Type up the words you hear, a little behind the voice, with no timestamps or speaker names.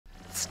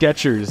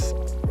Skechers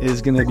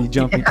is going to be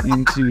jumping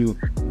into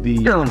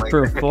the Oh my God.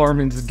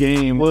 performance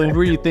game. What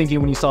were you thinking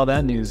when you saw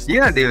that news?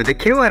 Yeah, dude, they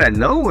came out of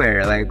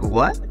nowhere. Like,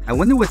 what? I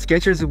wonder what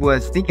Skechers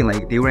was thinking.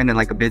 Like, they were in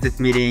like a business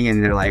meeting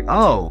and they're like,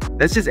 oh,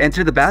 let's just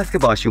enter the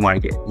basketball shoe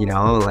market. You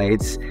know, like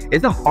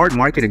it's a hard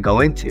market to go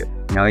into.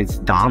 You know, it's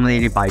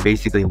dominated by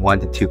basically 1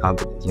 to 2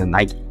 companies, you know,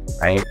 Nike,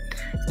 right?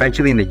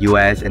 Especially in the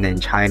US, and then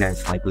China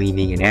is like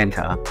leaning in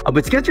Anta.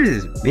 But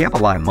Skechers, they have a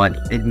lot of money.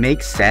 It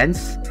makes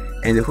sense.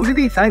 And who did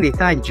they sign? They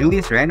signed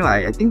Julius Randle.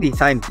 I think they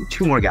signed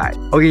 2 more guys.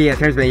 Okay, yeah,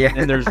 Terrence Mann, yeah.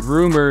 And there's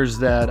rumors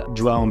that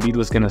Joel Embiid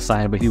was going to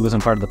sign, but he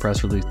wasn't part of the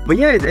press release. But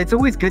yeah, it's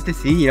always good to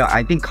see. You know,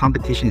 I think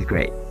competition is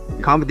great.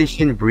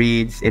 Competition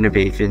breeds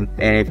innovation.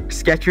 And if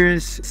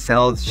Skechers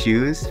sells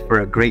shoes for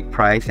a great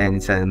price and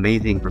it's an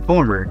amazing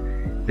performer,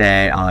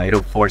 then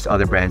it'll force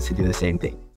other brands to do the same thing.